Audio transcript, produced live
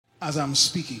as I'm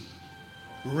speaking,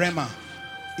 Rhema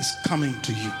is coming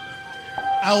to you.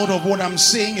 Out of what I'm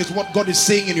saying is what God is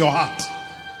saying in your heart.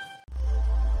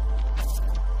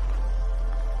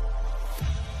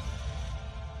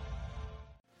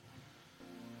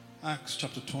 Acts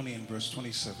chapter 20 and verse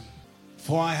 27.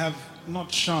 For I have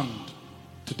not shunned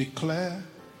to declare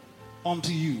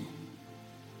unto you.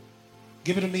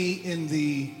 Give it to me in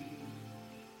the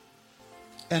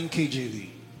NKJV.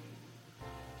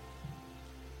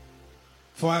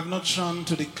 For I have not shunned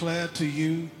to declare to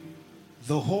you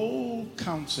the whole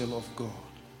counsel of God.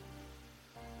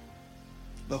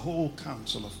 The whole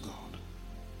counsel of God.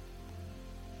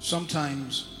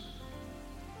 Sometimes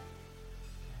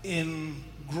in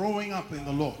growing up in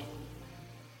the Lord,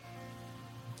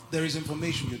 there is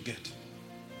information you get.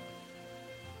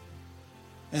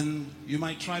 And you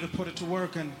might try to put it to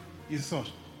work and you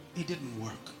thought, it didn't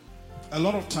work. A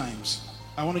lot of times,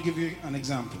 I want to give you an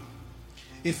example.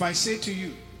 If I say to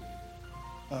you,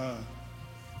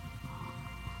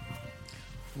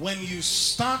 when you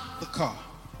start the car,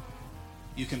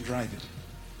 you can drive it.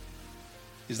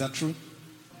 Is that true?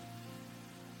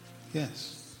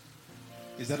 Yes.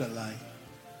 Is that a lie?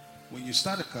 When you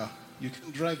start a car, you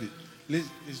can drive it.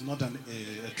 It's not a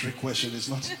trick question. It's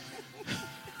not.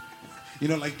 You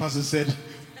know, like Pastor said,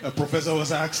 a professor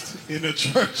was asked in a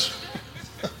church,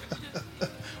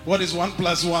 what is 1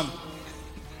 plus 1?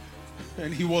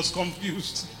 And he was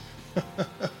confused.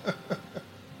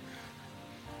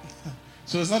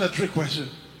 So it's not a trick question.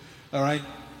 All right?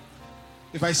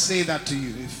 If I say that to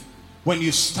you, if when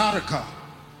you start a car,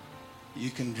 you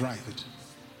can drive it,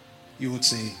 you would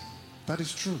say, that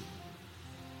is true.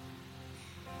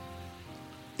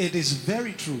 It is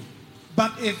very true.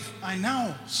 But if I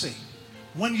now say,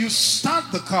 when you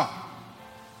start the car,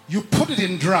 you put it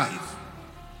in drive,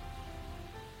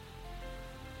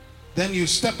 then you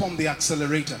step on the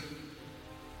accelerator,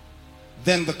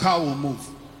 then the car will move.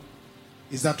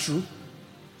 Is that true?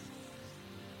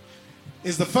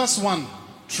 Is the first one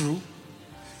true?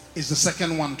 Is the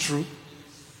second one true?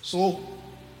 So,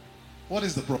 what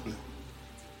is the problem?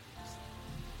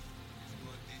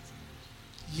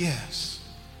 Yes.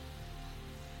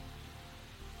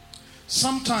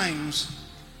 Sometimes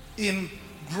in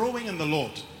growing in the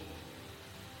Lord,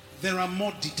 there are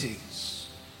more details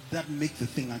that make the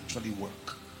thing actually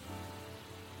work.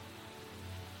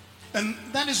 And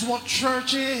that is what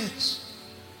church is.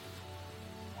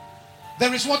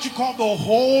 There is what you call the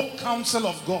whole counsel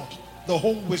of God, the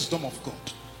whole wisdom of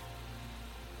God.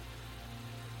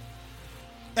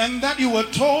 And that you were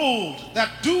told that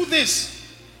do this,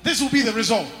 this will be the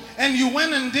result. And you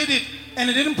went and did it, and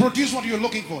it didn't produce what you're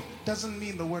looking for. Doesn't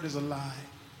mean the word is a lie.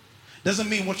 Doesn't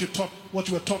mean what you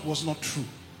were taught was not true.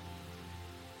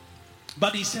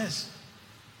 But he says,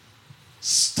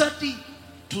 study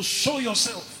to show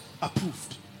yourself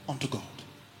approved unto God.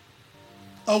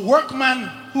 A workman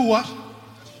who what?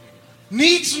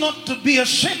 Needs not to be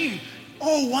ashamed.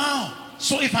 Oh wow.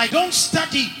 So if I don't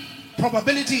study,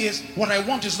 probability is what I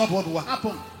want is not what will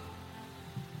happen.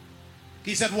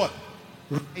 He said what?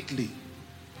 Rightly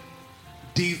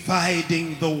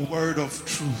dividing the word of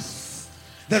truth.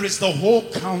 There is the whole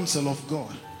counsel of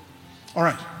God. All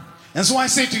right. And so I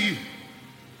say to you,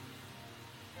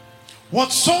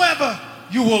 whatsoever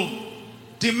you will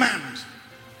demand,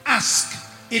 ask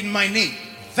in my name,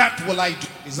 that will I do.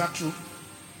 Is that true?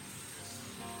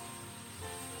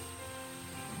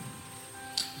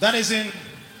 That is in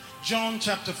John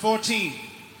chapter 14.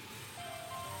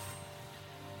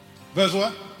 Verse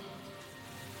what?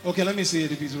 Okay, let me see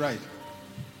it if he's right.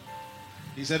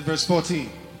 He said verse 14.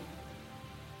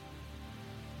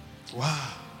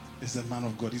 Wow, this is a man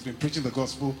of God. He's been preaching the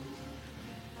gospel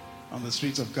on the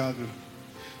streets of Calgary.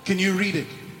 Can you read it?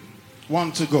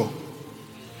 1 to go.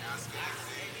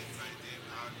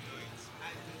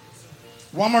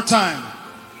 One more time.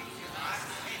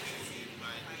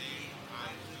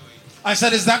 I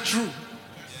said, is that true?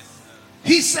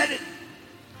 He said it.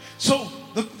 So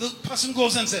the person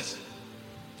goes and says,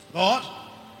 Lord,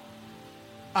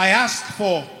 I ask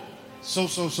for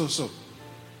so.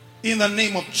 In the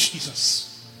name of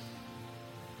Jesus.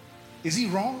 Is he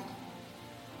wrong?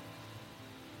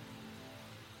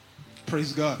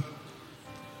 Praise God.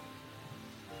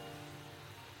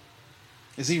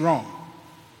 Is he wrong?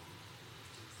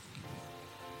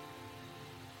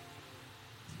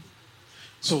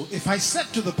 So if I said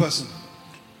to the person,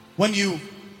 when you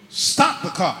start the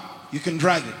car, you can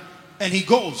drive it. And he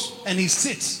goes and he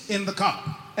sits in the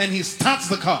car and he starts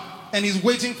the car and he's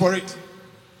waiting for it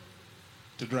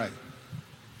to drive.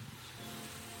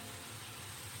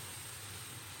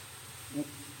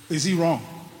 Is he wrong?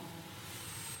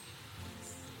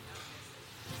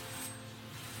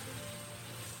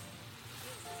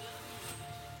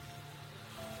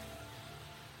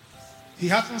 He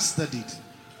hasn't studied.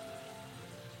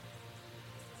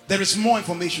 There is more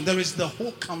information. There is the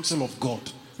whole counsel of God.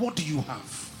 What do you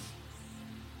have?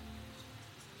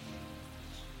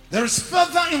 There is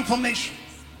further information.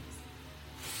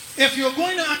 If you're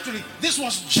going to actually, this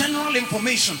was general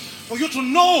information for you to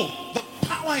know the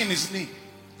power in his name,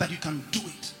 that you can do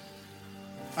it.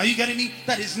 Are you getting me?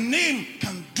 That his name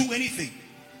can do anything.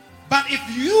 But if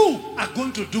you are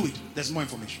going to do it, there's more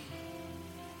information.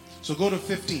 So go to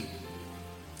 15.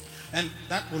 And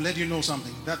that will let you know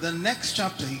something. That the next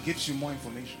chapter, he gives you more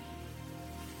information.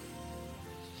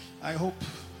 I hope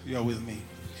you are with me.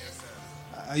 Yes,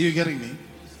 sir. Are you getting me?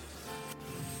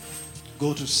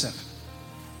 Go to 7.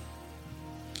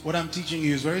 What I'm teaching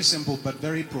you is very simple but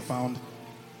very profound,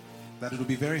 that it will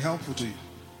be very helpful to you.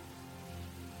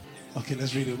 Okay,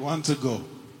 let's read it. 1 to go.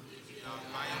 If you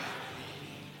abide in me,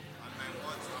 and my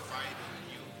words abide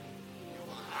in you, you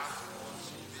will ask what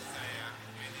you desire,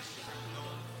 and it shall be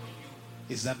done for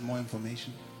you. Is that more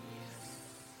information?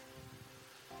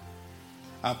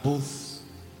 Are both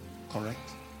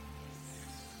correct?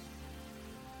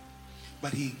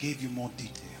 But he gave you more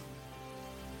detail.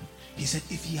 He said,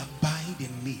 if ye abide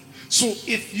in me. So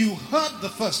if you heard the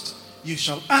first, you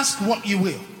shall ask what you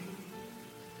will,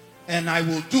 and I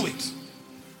will do it.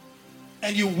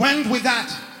 And you went with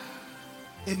that.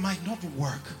 It might not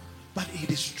work, but it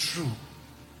is true.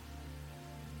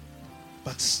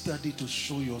 But study to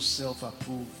show yourself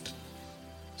approved.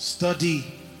 Study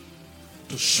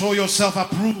to show yourself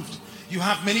approved. You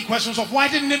have many questions of why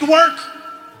didn't it work?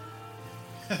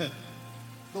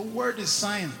 The word is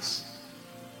science.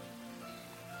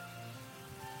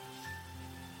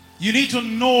 You need to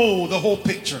know the whole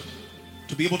picture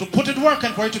to be able to put it to work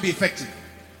and for it to be effective.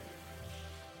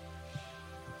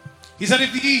 He said,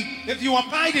 if you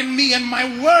abide in me and my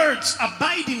words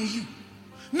abide in you.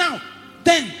 Now,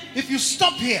 then, if you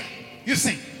stop here, you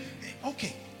think,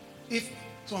 okay,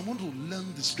 so I want to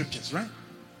learn the scriptures, right?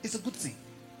 It's a good thing.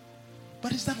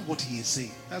 But is that what he is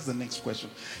saying? That's the next question.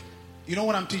 You know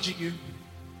what I'm teaching you?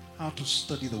 How to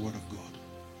study the word of God.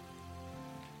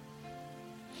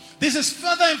 This is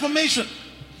further information.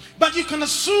 But you can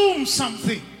assume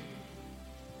something.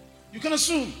 You can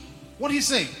assume what he's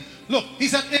saying. Look, he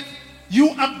said, if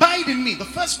you abide in me. The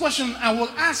first question I will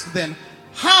ask then,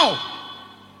 how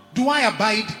do I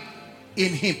abide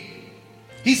in him?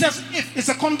 He says, if it's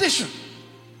a condition.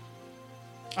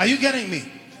 Are you getting me?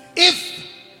 If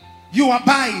you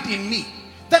abide in me,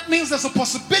 that means there's a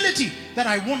possibility that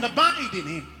I won't abide in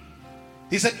him.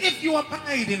 He said, if you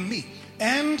abide in me,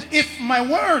 and if my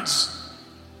words,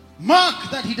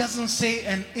 mark that he doesn't say,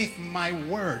 and if my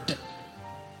word.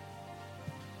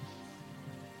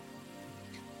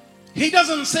 He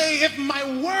doesn't say, if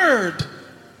my word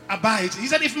abides. He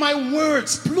said, if my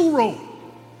words, plural,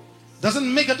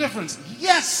 doesn't make a difference.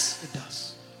 Yes, it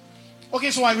does.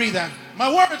 Okay, so I read that.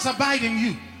 My words abide in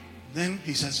you. Then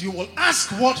he says, you will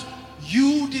ask what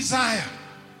you desire,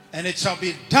 and it shall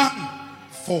be done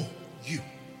for you.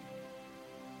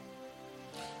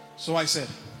 So I said,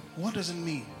 what does it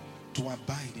mean to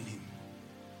abide in him?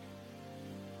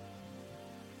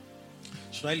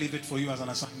 Should I leave it for you as an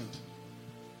assignment?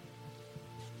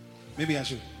 Maybe I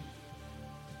should.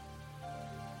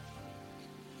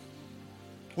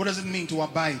 What does it mean to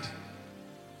abide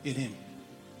in him?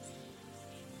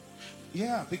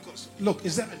 Yeah, because look,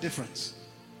 is there a difference?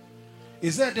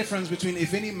 Is there a difference between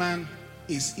if any man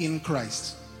is in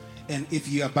Christ and if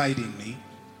you abide in me?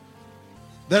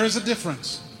 There is a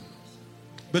difference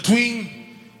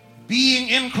between being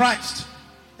in Christ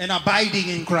and abiding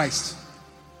in Christ.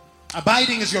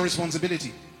 Abiding is your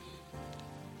responsibility.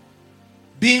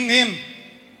 Being in,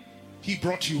 he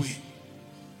brought you in.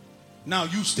 Now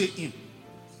you stay in.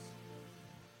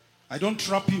 I don't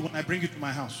trap you when I bring you to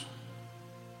my house.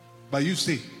 But you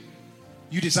stay.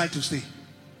 You decide to stay.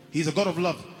 He's a God of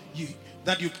love.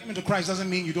 That you came into Christ doesn't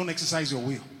mean you don't exercise your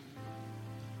will.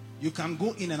 You can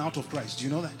go in and out of Christ. Do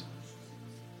you know that?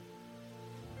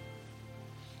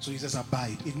 So he says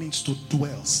abide. It means to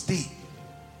dwell. Stay.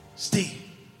 Stay.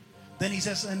 Then he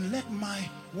says, and let my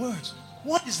words.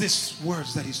 What is this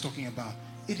words that he's talking about?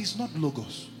 It is not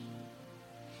logos.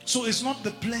 So it's not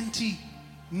the plenty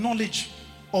knowledge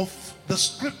of the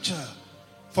scripture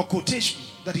for quotation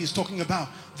that he's talking about.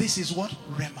 This is what?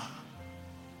 Rhema.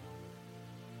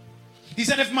 He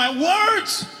said, if my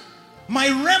words, my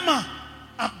Rhema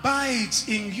abides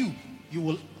in you, you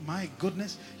will, my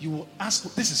goodness, you will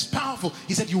ask. This is powerful.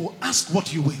 He said, you will ask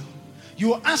what you will. You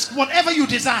will ask whatever you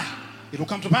desire. It will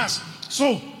come to pass.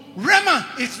 So,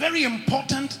 Rhema is very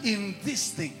important in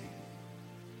this thing.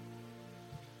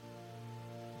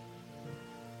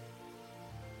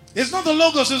 It's not the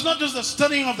logos, it's not just the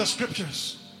studying of the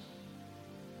scriptures.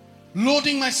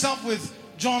 Loading myself with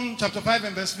John chapter 5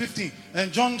 and verse 15.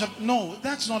 And no,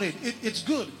 that's not it. It's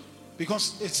good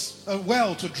because it's a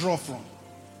well to draw from.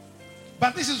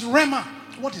 But this is Rhema.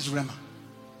 What is Rhema?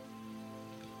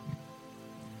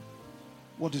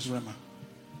 What is Rhema?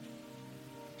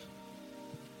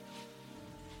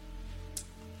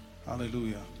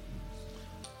 Hallelujah.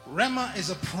 Rhema is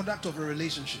a product of a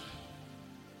relationship.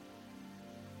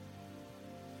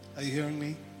 Are you hearing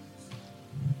me?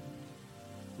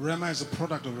 Rhema is a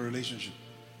product of a relationship.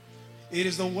 It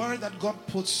is the word that God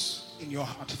puts in your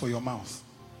heart for your mouth.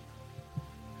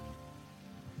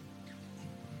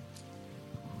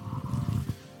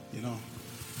 You know,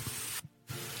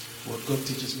 what God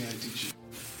teaches me, I teach you.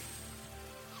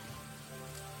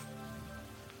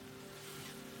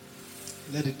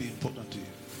 Let it be important to you.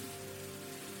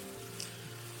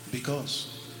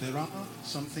 Because there are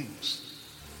some things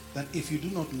that if you do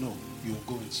not know, you will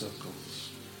go in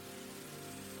circles.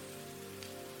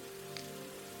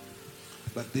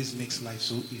 But this makes life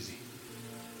so easy.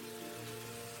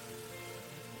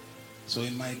 So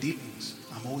in my dealings,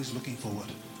 I'm always looking forward.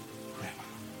 Rhema.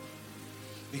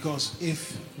 Because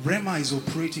if Rhema is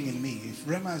operating in me, if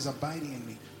Rhema is abiding in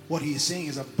me, what he is saying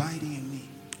is abiding in me.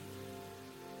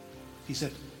 He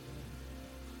said,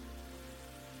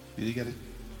 did you get it?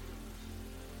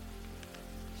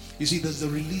 You see, there's the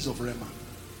release of Rhema.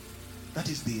 That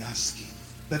is the asking.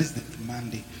 That is the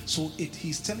demanding. So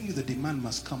he's telling you the demand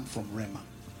must come from Rhema.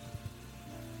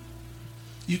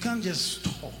 You can't just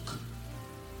talk.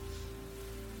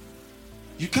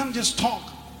 You can't just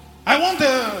talk. I want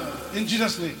in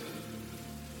Jesus' name.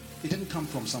 It didn't come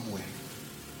from somewhere.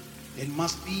 It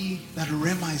must be that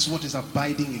Rhema is what is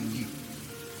abiding in you.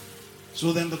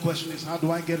 So then the question is, how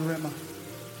do I get Rhema?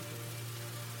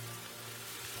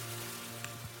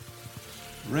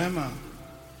 Rhema,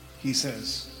 he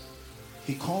says,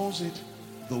 he calls it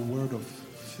the word of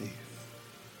faith.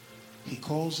 He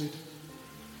calls it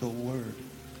the word.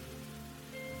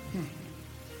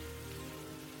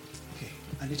 Okay,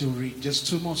 I need to read just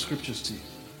 2 more scriptures to you.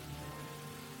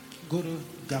 Go to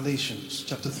Galatians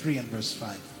chapter 3 and verse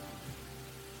 5.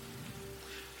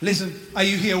 Listen, are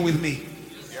you here with me?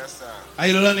 Yes, sir. Are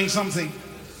you learning something?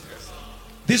 Yes, sir.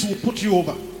 This will put you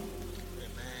over. Amen.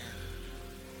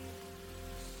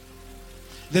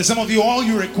 There's some of you, all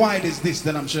you required is this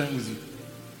that I'm sharing with you.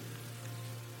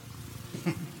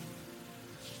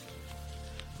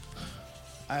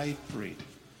 I prayed.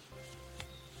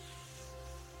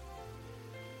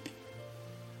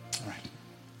 All right.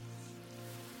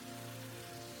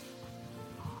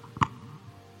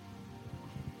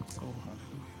 Oh,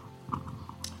 hallelujah.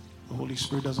 The Holy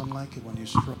Spirit doesn't like it when you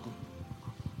struggle.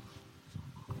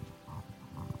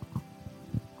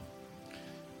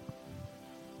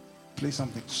 Play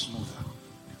something smoother.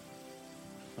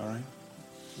 All right?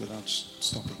 Without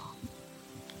stopping.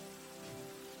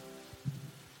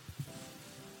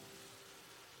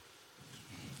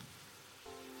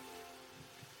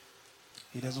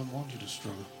 He doesn't want you to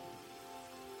struggle.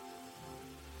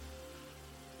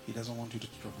 He doesn't want you to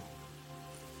struggle.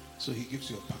 So he gives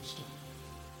you a pastor.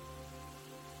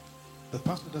 The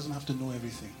pastor doesn't have to know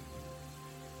everything.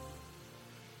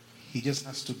 He just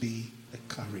has to be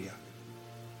a carrier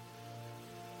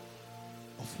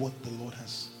of what the Lord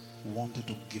has wanted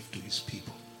to give to his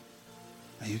people.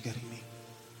 Are you getting me?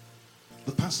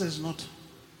 The pastor is not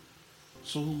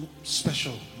so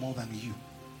special more than you,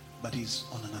 but he's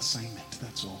on an assignment,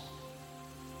 that's all.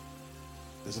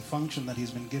 There's a function that he's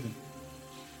been given.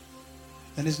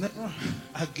 And it's never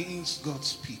against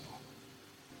God's people.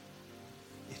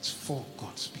 It's for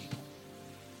God's people.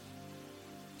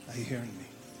 Are you hearing me?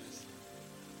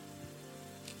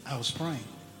 I was praying.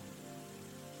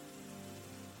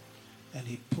 And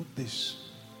he put this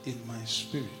in my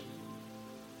spirit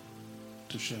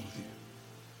to share with you.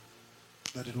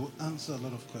 That it will answer a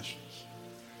lot of questions.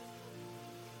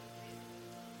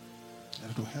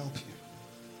 That it will help you.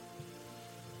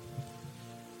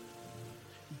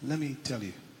 Let me tell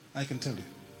you. I can tell you.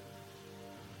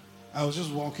 I was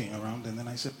just walking around and then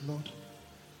I said, Lord,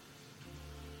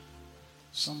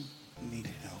 some need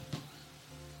help.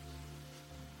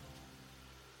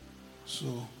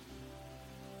 So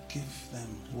give them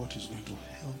what is going to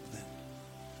help them.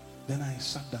 Then I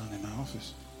sat down in my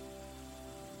office.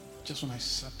 Just when I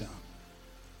sat down,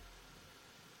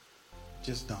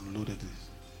 just downloaded this.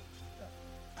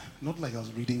 Not like I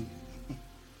was reading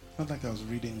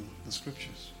the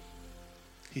scriptures.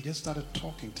 He just started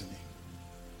talking to me.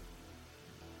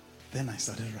 Then I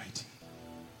started writing.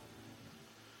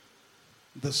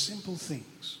 The simple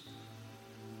things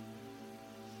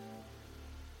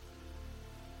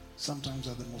sometimes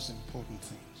are the most important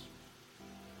things.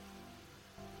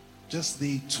 Just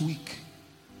the tweak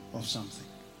of something.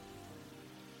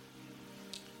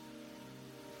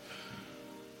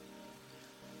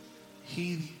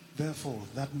 He, therefore,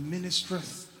 that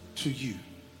ministereth to you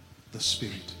the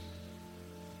Spirit,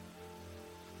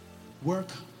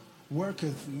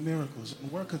 worketh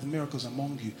miracles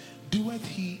among you. Doeth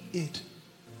he it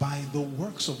by the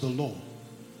works of the law,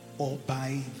 or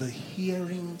by the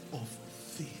hearing of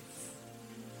faith?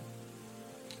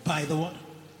 By the what?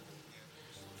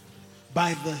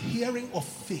 By the hearing of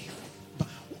faith.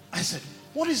 I said,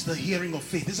 what is the hearing of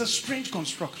faith? It's a strange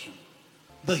construction.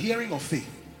 The hearing of faith.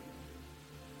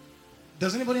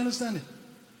 Does anybody understand it?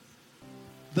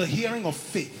 The hearing of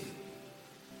faith.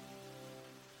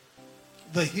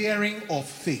 The hearing of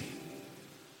faith.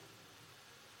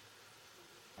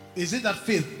 Is it that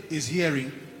faith is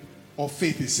hearing, or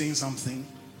faith is saying something?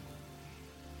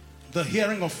 The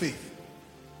hearing of faith.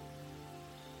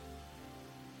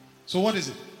 So what is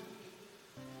it?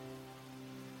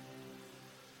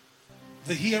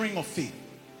 The hearing of faith.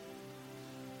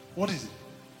 What is it?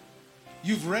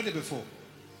 You've read it before.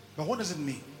 But what does it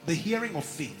mean? The hearing of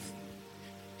faith.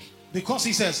 Because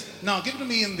he says, now give it to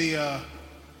me in the, I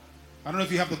don't know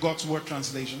if you have the God's Word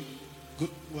translation. Good,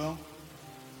 well,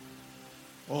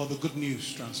 or the Good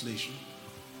News translation.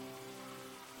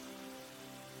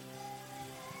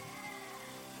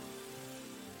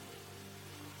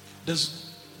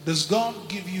 Does God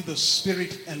give you the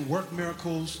Spirit and work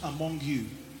miracles among you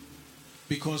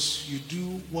because you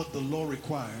do what the law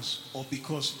requires, or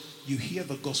because you hear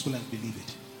the gospel and believe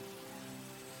it?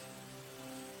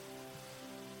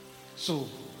 So,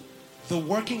 the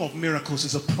working of miracles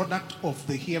is a product of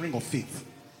the hearing of faith.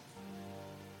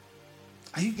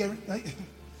 Are you getting it?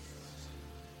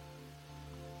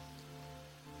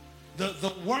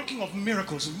 The working of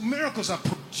miracles are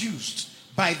produced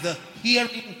by the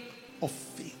hearing of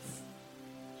faith.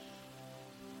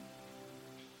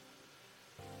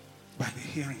 By the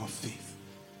hearing of faith.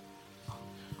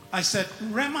 I said,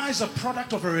 Rhema is a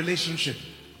product of a relationship.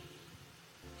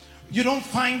 You don't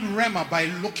find Rhema by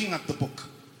looking at the book.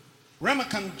 Rhema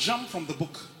can jump from the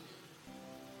book.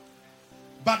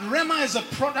 But Rhema is a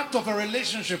product of a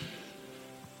relationship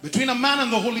between a man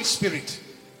and the Holy Spirit.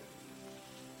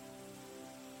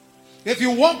 If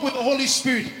you walk with the Holy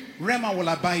Spirit, Rhema will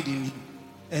abide in you,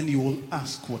 and you will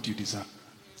ask what you desire.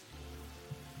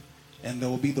 And there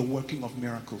will be the working of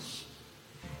miracles.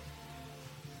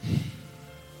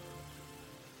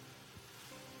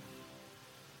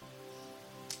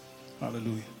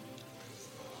 Hallelujah.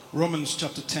 Romans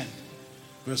chapter 10,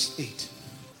 verse 8.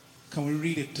 Can we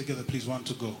read it together, please? One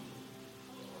to go.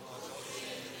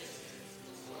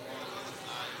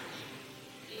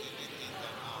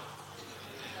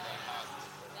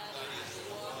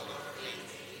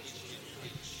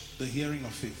 The hearing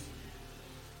of faith.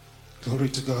 Glory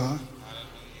to God.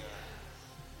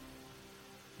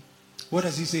 What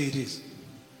does he say it is?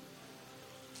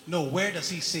 No, where does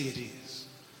he say it is?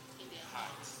 In your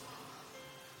heart.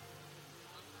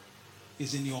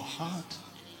 Is in your heart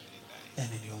and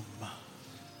in your mouth.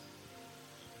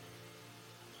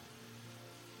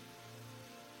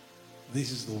 This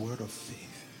is the word of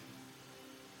faith.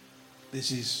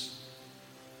 This is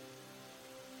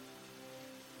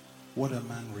what a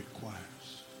man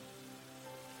requires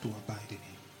to abide in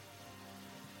him.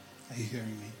 Are you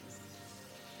hearing me?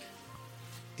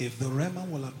 If the Rhema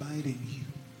will abide in you,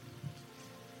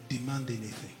 demand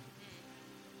anything.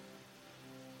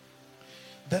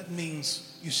 That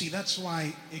means, you see, that's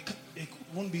why it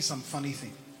won't be some funny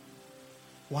thing.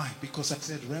 Why? Because I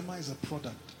said Rhema is a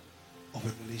product of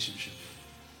a relationship.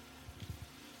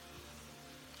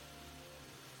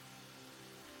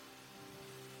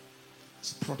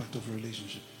 It's a product of a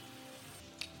relationship.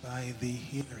 By the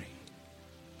hearing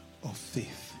of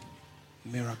faith,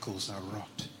 miracles are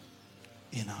wrought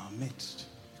in our midst.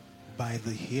 By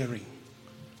the hearing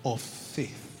of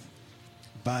faith.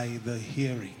 By the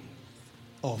hearing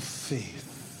of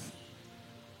faith.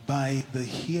 By the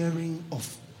hearing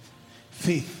of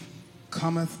faith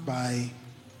cometh by,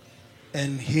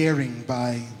 and hearing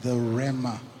by the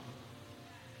Rhema.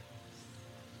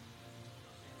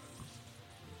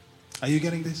 Are you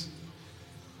getting this?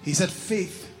 He said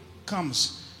faith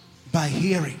comes by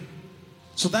hearing.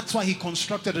 So that's why he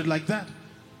constructed it like that.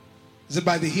 He said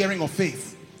by the hearing of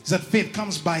faith. He said faith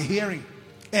comes by hearing.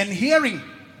 And hearing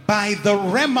by the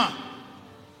Rhema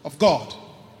of God.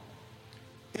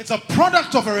 It's a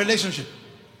product of a relationship.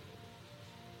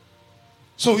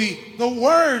 So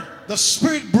the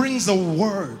Spirit brings the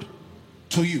word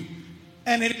to you.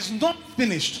 And it is not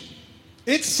finished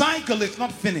Its cycle is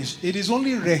not finished. It is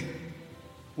only re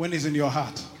when it's in your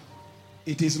heart.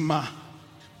 It is ma.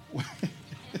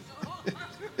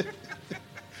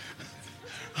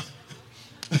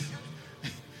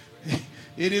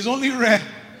 It is only re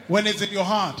when it's in your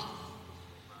heart.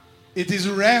 It is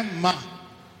re ma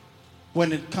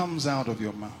when it comes out of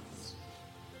your mouth.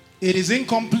 It is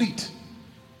incomplete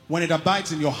when it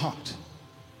abides in your heart.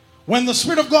 When the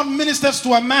Spirit of God ministers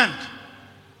to a man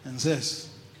and says,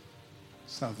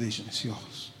 salvation is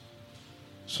yours.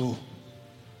 So,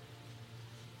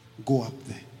 go up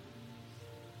there.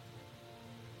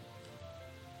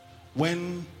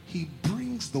 When he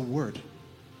brings the word,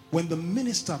 when the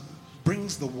minister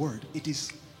brings the word, it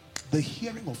is the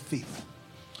hearing of faith.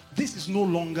 This is no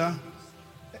longer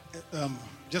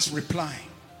just replying.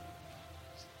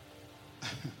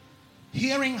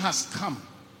 Hearing has come.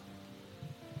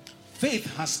 Faith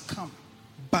has come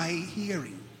by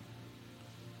hearing.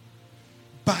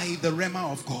 By the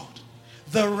Rhema of God.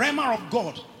 The Rhema of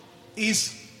God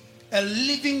is a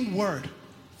living word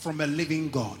from a living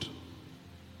God.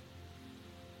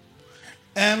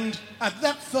 And at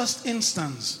that first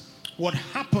instance, what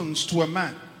happens to a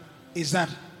man is that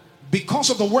because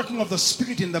of the working of the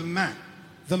Spirit in the man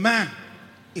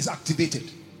is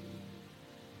activated.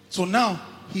 So now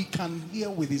he can hear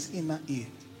with his inner ear.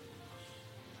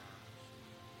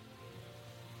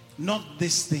 Not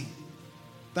this thing.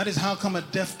 That is how come a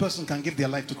deaf person can give their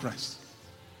life to Christ.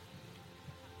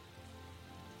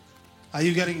 Are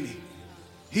you getting me?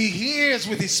 He hears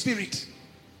with his spirit.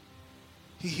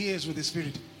 He hears with his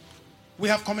spirit. We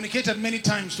have communicated many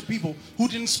times to people who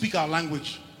didn't speak our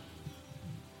language.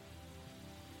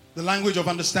 The language of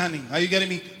understanding. Are you getting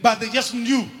me? But they just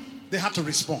knew they had to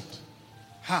respond.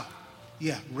 How?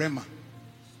 Yeah, Rhema.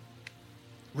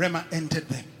 Rhema entered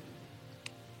them.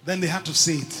 Then they had to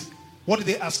say it. What did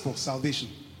they ask for? Salvation.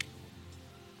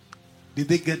 Did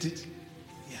they get it?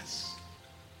 Yes.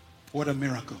 What a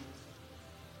miracle.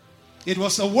 It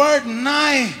was a word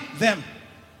nigh them.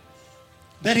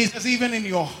 Then he says, even in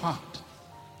your heart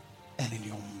and in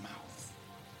your mouth.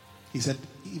 He said,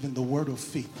 even the word of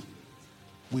faith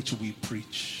which we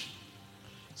preach.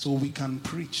 So we can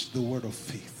preach the word of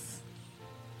faith.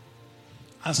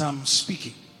 As I'm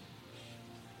speaking,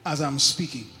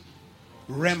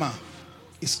 Rhema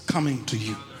is coming to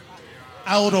you.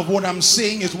 Out of what I'm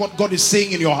saying is what God is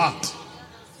saying in your heart.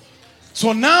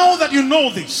 So now that you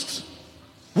know this,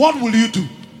 what will you do?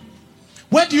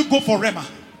 Where do you go for Rhema?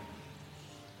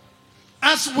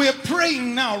 As we're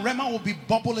praying now, Rhema will be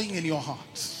bubbling in your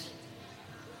heart.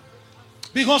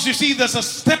 Because you see, there's a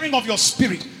stirring of your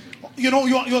spirit. You know,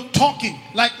 you're talking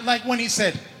like when he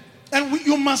said, and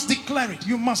you must declare it.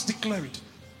 You must declare it.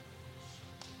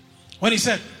 When he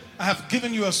said, I have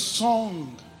given you a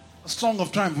song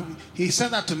of triumph. He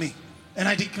said that to me. And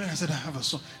I declared, I said, I have a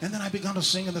song. And then I began to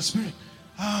sing in the spirit.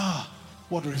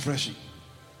 What refreshing.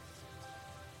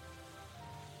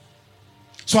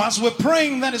 So as we're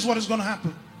praying, that is what is going to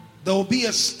happen. There will be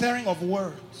a stirring of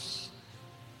words.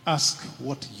 Ask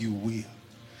what you will.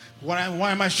 Why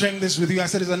am I sharing this with you? I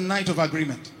said it's a night of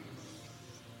agreement.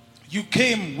 You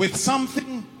came with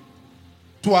something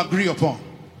to agree upon.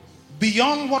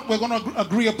 Beyond what we're going to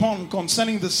agree upon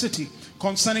concerning the city,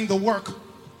 concerning the work.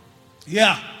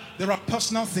 Yeah, there are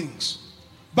personal things.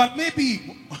 But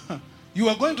maybe you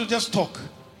are going to just talk.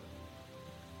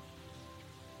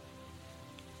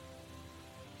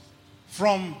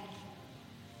 From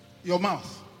your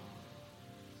mouth.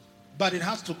 But it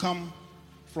has to come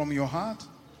from your heart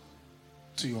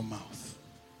to your mouth.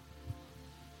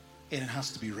 And it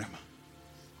has to be Rhema.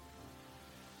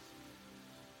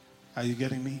 Are you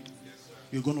getting me?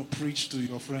 You're going to preach to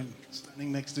your friend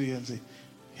standing next to you and say,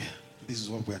 yeah, this is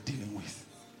what we're dealing with.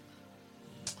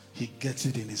 He gets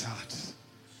it in his heart.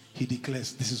 He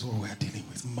declares, this is what we're dealing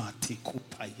with.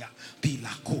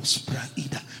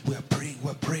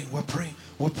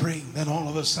 We're praying. Then all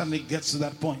of a sudden it gets to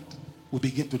that point. We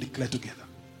begin to declare together.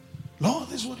 Lord,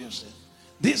 this is what you're saying.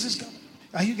 This is coming.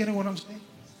 Are you getting what I'm saying?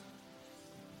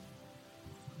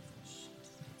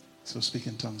 So speak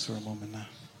in tongues for a moment now.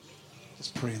 Let's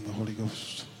pray in the Holy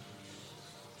Ghost.